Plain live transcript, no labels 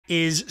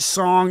is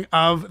Song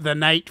of the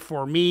Night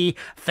for me.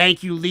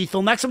 Thank you,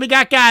 Lethal. Next one we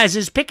got, guys,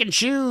 is Pick and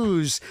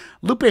Choose.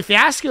 Lupe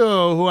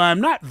Fiasco, who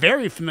I'm not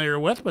very familiar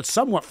with, but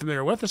somewhat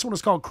familiar with. This one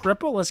is called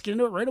Cripple. Let's get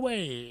into it right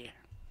away.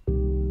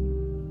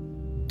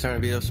 Turn the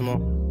beat up some more.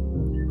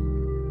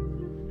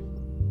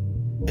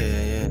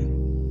 Yeah.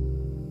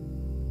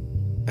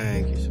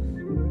 Thank you.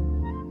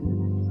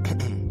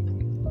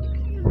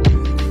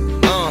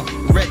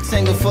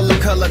 Rectangle full of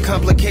color,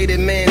 complicated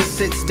man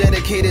sits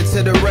dedicated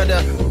to the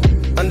rudder.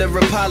 Under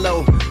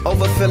Apollo,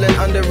 overfilling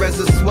under as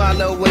a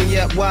swallow when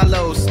yet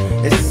wallows.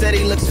 It said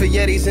he looks for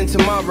Yetis in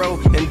tomorrow,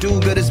 and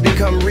do-gooders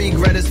become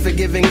regretters,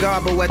 forgiving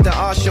Garbo at the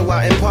R show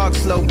out in Park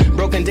Slope.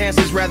 Broken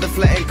dancers rather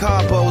flatten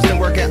carbos than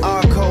work at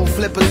Arco.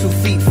 Flippers who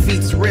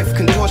feet's riff,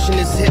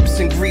 contortionist hips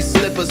and grease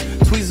slippers.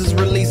 Tweezers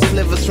release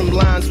slivers from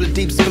lines with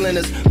deep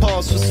splinters.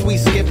 Pause for sweet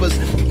skippers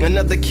and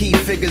other key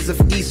figures of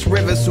East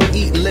Rivers who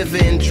eat liver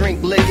and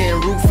drink liquor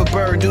and root for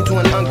bird due to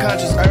an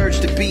unconscious urge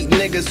to beat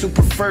niggas who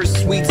prefer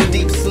sweets,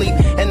 deep sleep,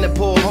 and to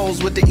pull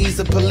holes with the ease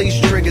of police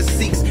triggers.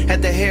 Sikhs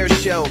at the hair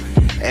show,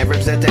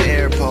 Arabs at the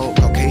airport,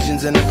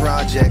 Caucasians in the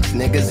projects,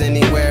 niggas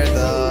anywhere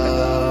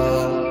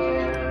though.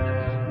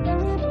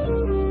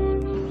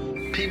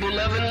 People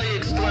lovingly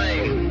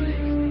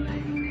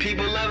exclaim.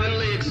 People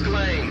lovingly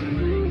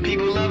exclaim.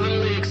 People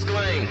lovingly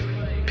exclaim.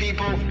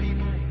 People.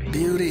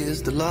 Beauty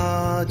is the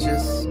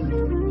largest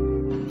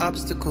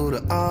obstacle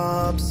to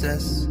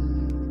obsess.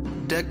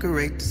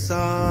 Decorate the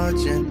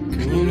sergeant,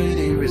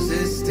 community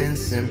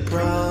resistance in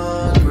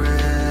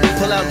progress.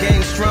 Pull out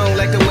game strong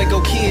like the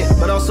Waco Kid,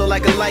 but also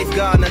like a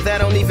lifeguard. Now that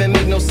don't even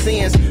make no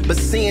sense. But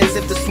since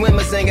if the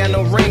swimmers ain't got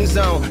no rings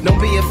on, don't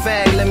be a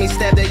fag, let me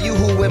stab that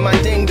yoo-hoo with my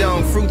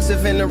ding-dong. Fruits of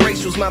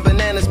interracials, my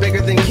banana's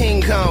bigger than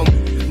King Kong.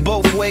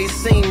 Both ways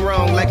seem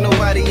wrong, like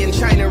nobody in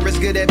China is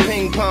good at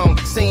ping pong.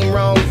 Seem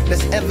wrong,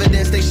 that's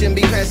evidence they shouldn't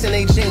be passing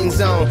their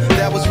jeans on.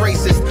 That was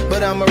racist,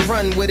 but I'ma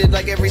run with it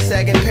like every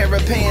sagging pair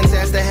of pants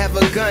has to have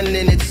a gun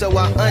in it. So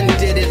I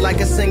undid it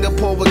like a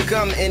Singapore with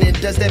gum in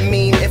it. Does that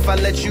mean if I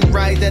let you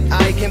ride that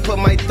I can put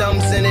my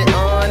thumbs in it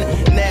on?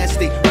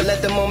 Nasty, but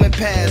let the moment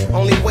pass.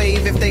 Only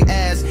wave if they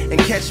ask and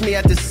catch me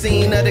at the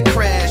scene of the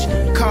crash.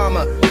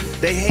 Karma,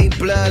 they hate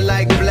blood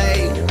like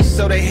Blade,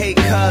 so they hate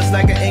cuz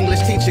like an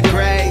English teacher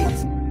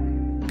grades.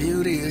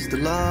 Beauty is the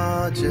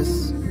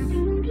largest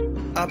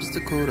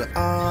obstacle to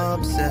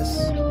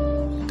obsess.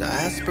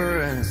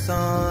 Diaspora and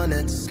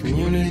sonnets,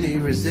 community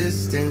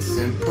resistance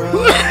and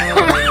progress.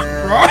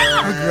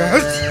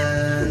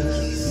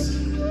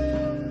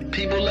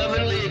 People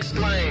lovingly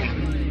exclaim.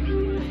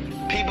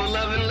 People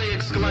lovingly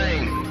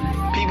exclaim.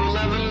 People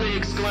lovingly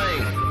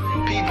exclaim.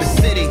 People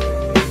city.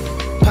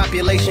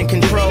 Population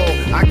control,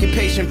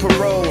 occupation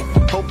parole.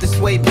 Hope this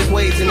sway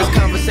persuades and this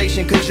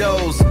conversation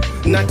cajoles.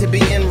 Not to be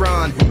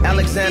Enron,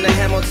 Alexander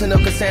Hamilton or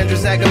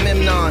Cassandra's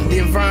Agamemnon. The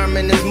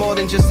environment is more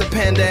than just a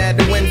panda at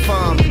the wind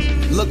farm.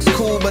 Looks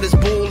cool, but his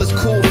bull is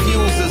cool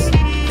fuses.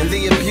 And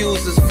the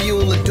abusers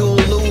fuel the dual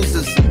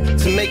losers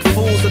to make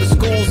fools of the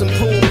schools and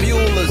pool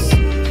Buellers.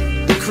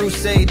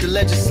 Crusade to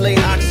legislate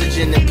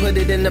oxygen and put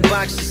it in the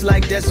box just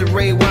like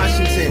Desiree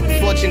Washington.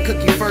 Fortune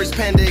cookie first,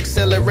 panda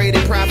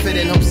accelerated profit,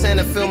 and hope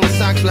Santa fill my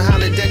socks with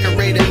holly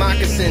decorated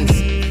moccasins.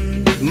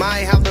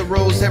 My, how the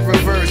roles have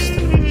reversed.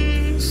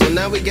 So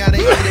now we gotta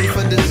eat them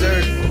for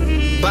dessert.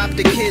 Bop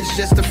the kids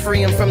just to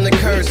free them from the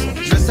curse.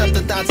 Dress up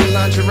the thoughts in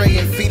lingerie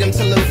and feed them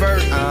to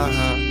Levert.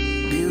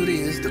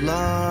 Beauty is the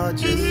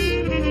largest.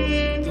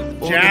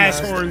 Jazz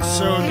horn's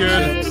so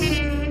good.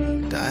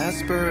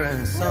 Diaspora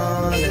and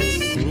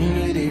sonnets,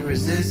 community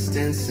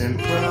resistance and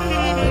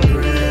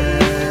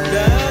progress.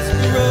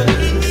 Diaspora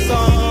and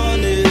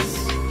sonnets,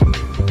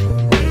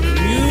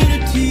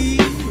 community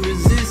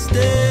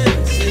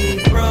resistance and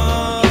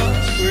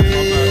progress.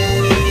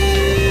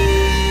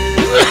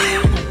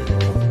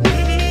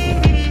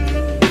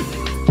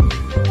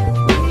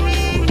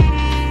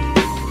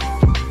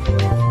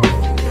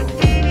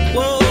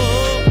 Whoa,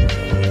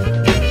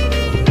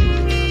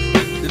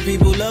 the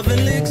people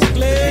lovingly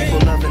exclaim.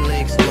 People lovingly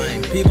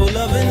exclaim. People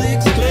lovingly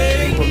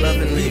exclaim. People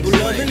lovingly exclaim. People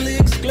lovingly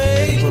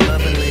exclaim. People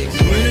lovingly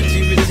exclaim.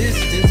 Community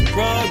resistance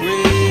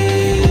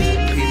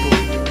progress.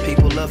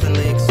 People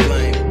lovingly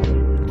exclaim.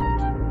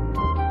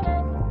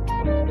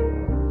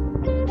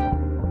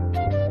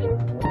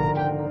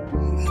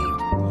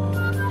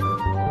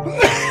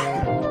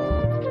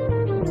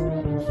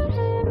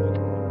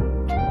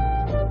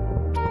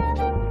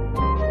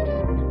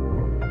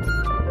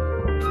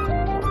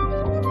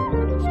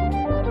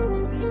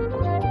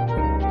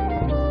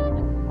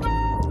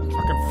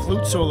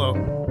 Flute solo.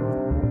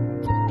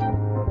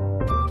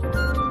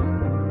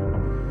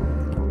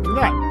 Look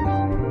at that.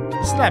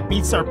 Listen to that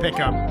beat start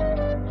pickup.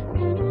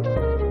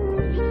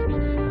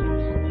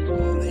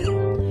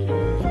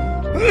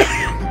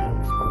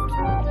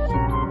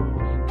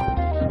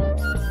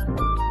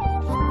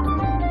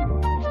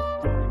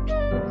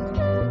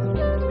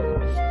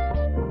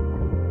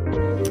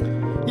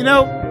 You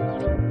know,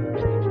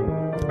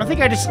 I think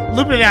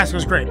Lupe Fiasco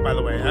is great, by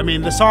the way. I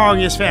mean, the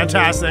song is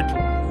fantastic.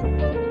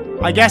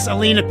 I guess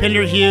Alina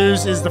Pinder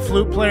Hughes is the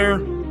flute player,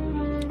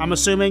 I'm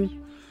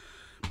assuming.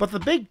 But the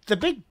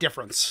big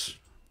difference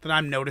that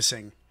I'm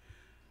noticing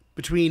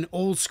between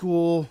old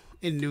school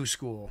and new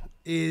school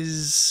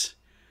is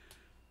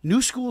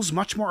new school's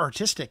much more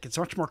artistic. It's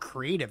much more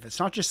creative. It's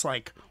not just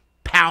like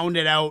pound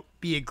it out,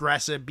 be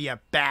aggressive, be a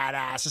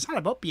badass. It's not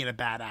about being a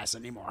badass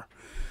anymore.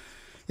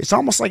 It's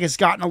almost like it's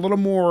gotten a little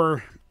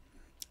more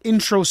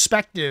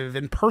introspective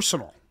and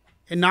personal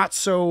and not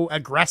so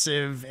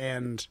aggressive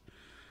and,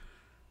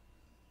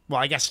 well,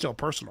 I guess still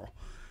personal.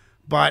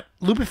 But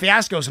Lupe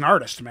Fiasco is an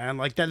artist, man.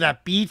 Like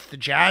that beat, the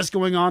jazz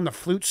going on, the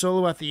flute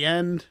solo at the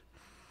end,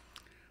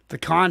 the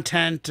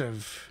content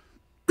of...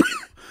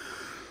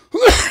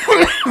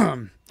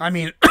 I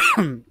mean,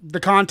 the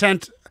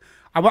content...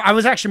 I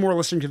was actually more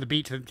listening to the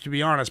beat, to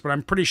be honest, but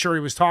I'm pretty sure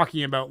he was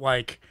talking about,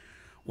 like,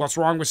 what's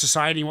wrong with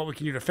society and what we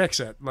can do to fix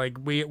it. Like,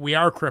 we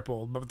are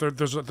crippled, but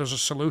there's a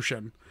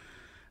solution.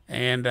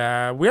 And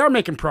we are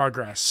making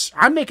progress.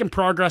 I'm making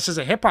progress as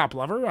a hip-hop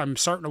lover. I'm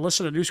starting to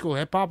listen to new school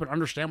hip-hop and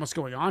understand what's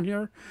going on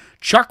here.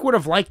 Chuck would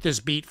have liked this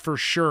beat for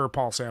sure,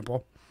 Paul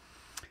Sample.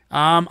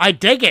 I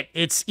dig it.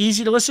 It's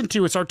easy to listen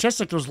to. It's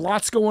artistic. There's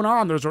lots going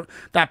on.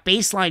 That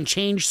bass line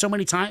changed so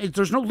many times.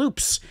 There's no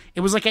loops.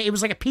 It was like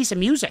a piece of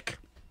music.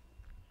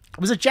 It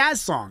was a jazz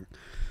song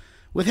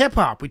with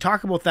hip-hop. We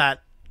talk about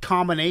that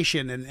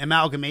combination and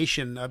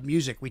amalgamation of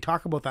music. We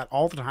talk about that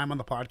all the time on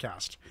the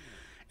podcast.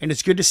 And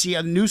it's good to see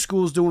new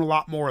schools doing a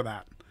lot more of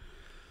that.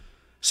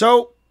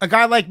 So, a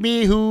guy like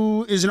me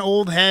who is an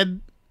old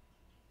head,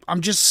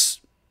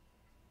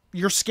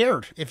 you're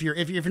scared. If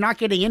you're not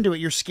getting into it,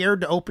 you're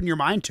scared to open your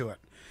mind to it.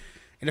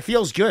 And it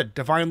feels good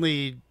to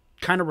finally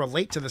kind of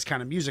relate to this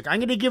kind of music. I'm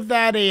going to give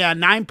that a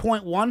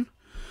 9.1.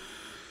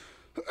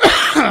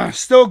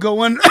 Still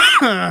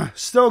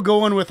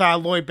going with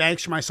Lloyd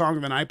Banks for my song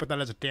of the night, but that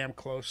is a damn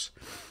close.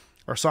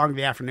 Or song of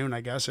the afternoon,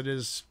 I guess. It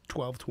is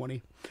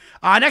 12:20.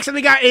 Next thing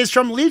we got is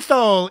from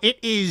Lethal. It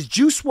is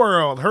Juice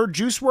WRLD. Heard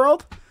Juice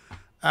WRLD?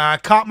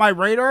 Caught my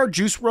radar.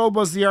 Juice WRLD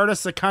was the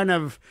artist that kind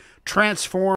of transformed